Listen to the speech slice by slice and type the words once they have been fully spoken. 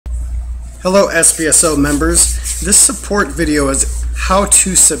Hello SPSO members. This support video is how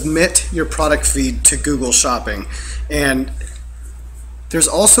to submit your product feed to Google Shopping. And there's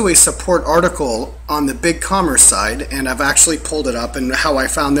also a support article on the BigCommerce side, and I've actually pulled it up, and how I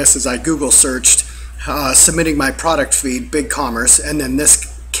found this is I Google searched submitting my product feed BigCommerce, and then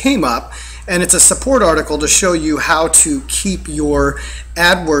this came up, and it's a support article to show you how to keep your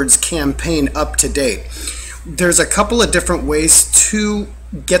AdWords campaign up to date. There's a couple of different ways to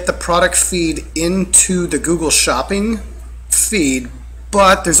get the product feed into the Google Shopping feed,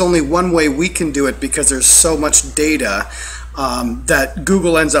 but there's only one way we can do it because there's so much data that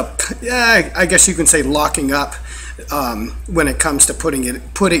Google ends up, I guess you can say, locking up when it comes to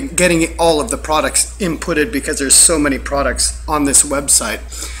getting all of the products inputted, because there's so many products on this website.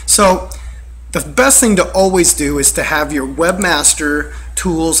 So the best thing to always do is to have your webmaster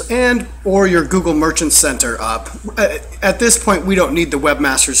tools or your Google Merchant Center up. At this point, we don't need the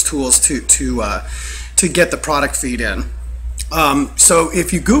webmaster's tools to get the product feed in. So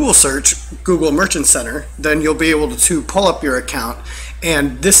if you Google search Google Merchant Center, then you'll be able to pull up your account,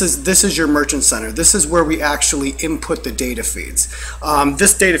 and this is your Merchant Center. This is where we actually input the data feeds.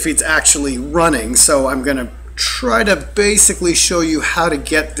 This data feed's actually running, so I'm going to try to basically show you how to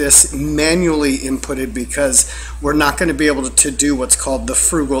get this manually inputted, because we're not going to be able to do what's called the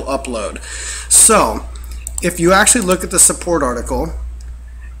frugal upload. So if you actually look at the support article,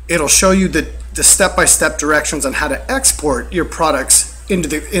 it'll show you the step-by-step directions on how to export your products into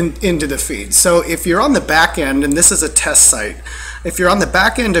the feed. So if you're on the back end, and this is a test site, if you're on the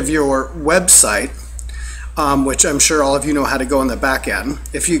back end of your website, which I'm sure all of you know how to go on the back end,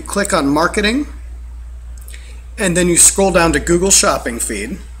 if you click on marketing and then you scroll down to Google Shopping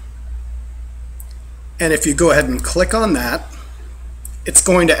feed, and if you go ahead and click on that, it's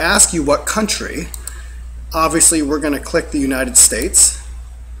going to ask you what country. Obviously we're going to click the United States,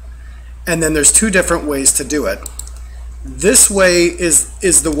 and then there's two different ways to do it. This way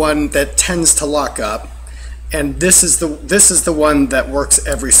is the one that tends to lock up, and this is the one that works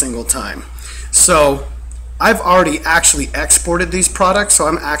every single time. So I've already actually exported these products, so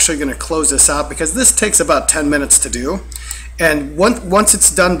I'm actually going to close this out because this takes about 10 minutes to do. And once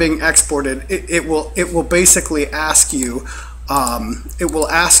it's done being exported, it will basically ask you to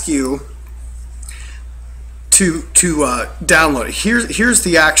download it. Here's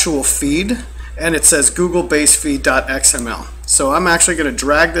the actual feed, and it says Google base feed.xml. So I'm actually going to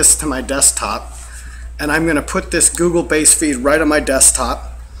drag this to my desktop, and I'm going to put this Google base feed right on my desktop.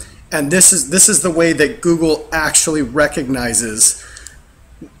 And this is the way that Google actually recognizes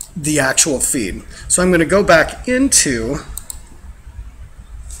the actual feed. So I'm going to go back into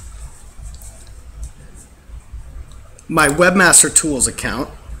my Webmaster Tools account,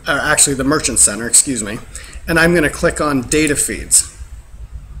 or actually the Merchant Center, excuse me, and I'm going to click on Data Feeds.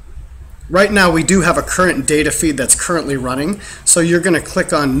 Right now we do have a current data feed that's currently running, so you're going to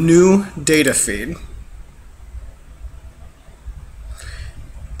click on New Data Feed.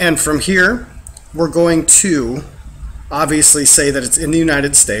 And from here, we're going to obviously say that it's in the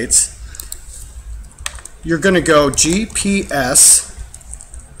United States. You're going to go GPS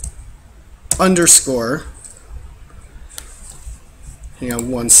underscore, hang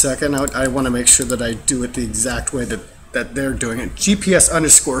on one second, I want to make sure that I do it the exact way that they're doing it, GPS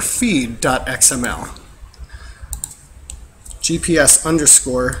underscore feed.xml. GPS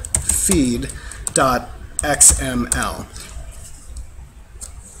underscore feed.xml.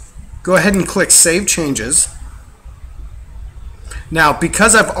 Go ahead and click Save Changes. Now,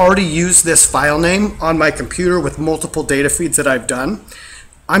 because I've already used this file name on my computer with multiple data feeds that I've done,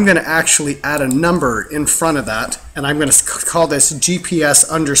 I'm going to actually add a number in front of that, and I'm going to call this GPS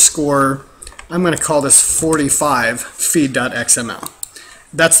underscore, I'm going to call this 45 feed.xml.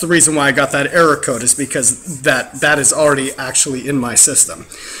 That's the reason why I got that error code, is because that is already actually in my system.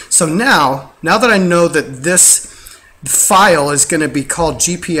 So now that I know that this file is going to be called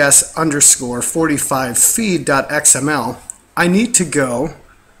GPS underscore 45 feed.xml, I need to go,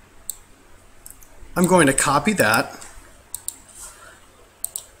 I'm going to copy that.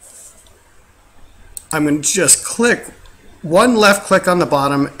 I'm going to just click one left click on the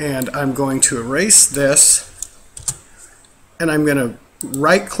bottom, and I'm going to erase this, and I'm going to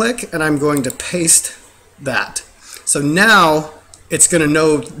right click, and I'm going to paste that. So now it's going to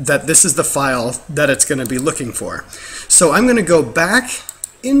know that this is the file that it's going to be looking for. So I'm going to go back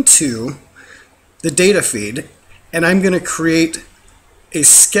into the data feed, and I'm going to create a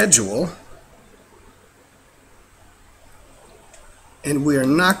schedule. And we are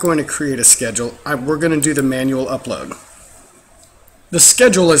not going to create a schedule. We're going to do the manual upload. The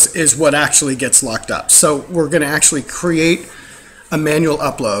schedule is what actually gets locked up. So we're going to actually create a manual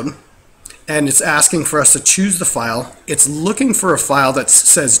upload. and it's asking for us to choose the file. It's looking for a file that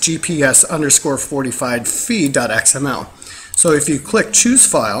says GPS_45 feed.xml. So if you click choose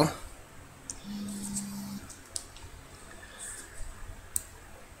file,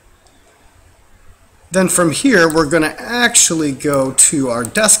 then from here we're going to actually go to our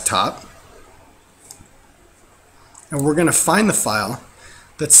desktop and we're going to find the file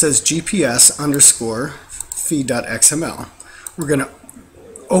that says GPS_feed.xml. We're going to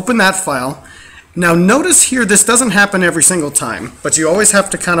open that file. Now notice here this doesn't happen every single time, but you always have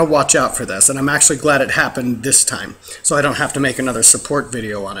to kind of watch out for this, and I'm actually glad it happened this time so I don't have to make another support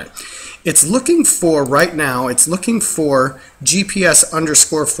video on it. It's looking for, right now, it's looking for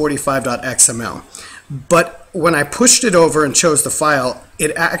GPS_45.xml. But when I pushed it over and chose the file,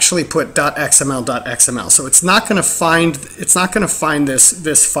 it actually put .xml.xml. So it's not going to find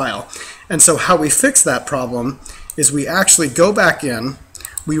this file. And so how we fix that problem is we actually go back in,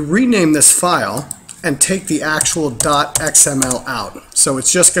 we rename this file and take the actual .xml out. So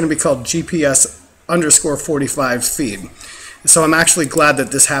it's just going to be called GPS_45 feed. So I'm actually glad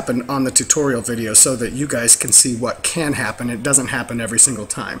that this happened on the tutorial video so that you guys can see what can happen. It doesn't happen every single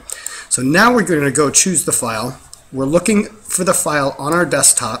time. So now we're going to go choose the file. We're looking for the file on our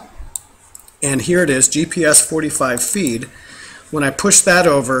desktop, and here it is, GPS45 feed. When I push that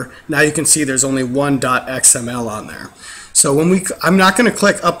over, now you can see there's only one .xml on there. So I'm not going to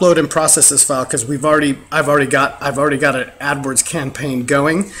click upload and process this file because I've already got an AdWords campaign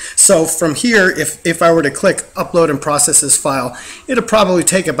going. So from here, if I were to click upload and process this file, it'll probably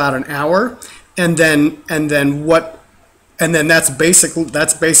take about an hour, and then that's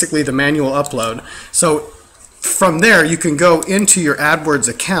basically the manual upload. So from there, you can go into your AdWords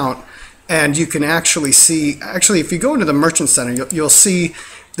account and you can actually see. Actually, if you go into the Merchant Center, you'll see.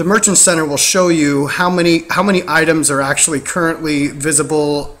 The Merchant Center will show you how many items are actually currently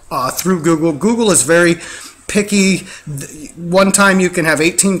visible through Google. Google is very picky. One time you can have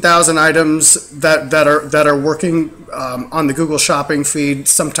 18,000 items that are working on the Google Shopping feed.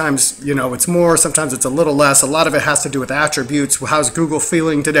 Sometimes it's more, sometimes it's a little less. A lot of it has to do with attributes. How's Google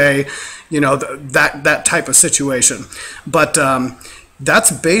feeling today? That type of situation. But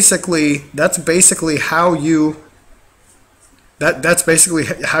that's basically how you. That's basically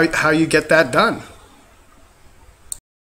how you get that done.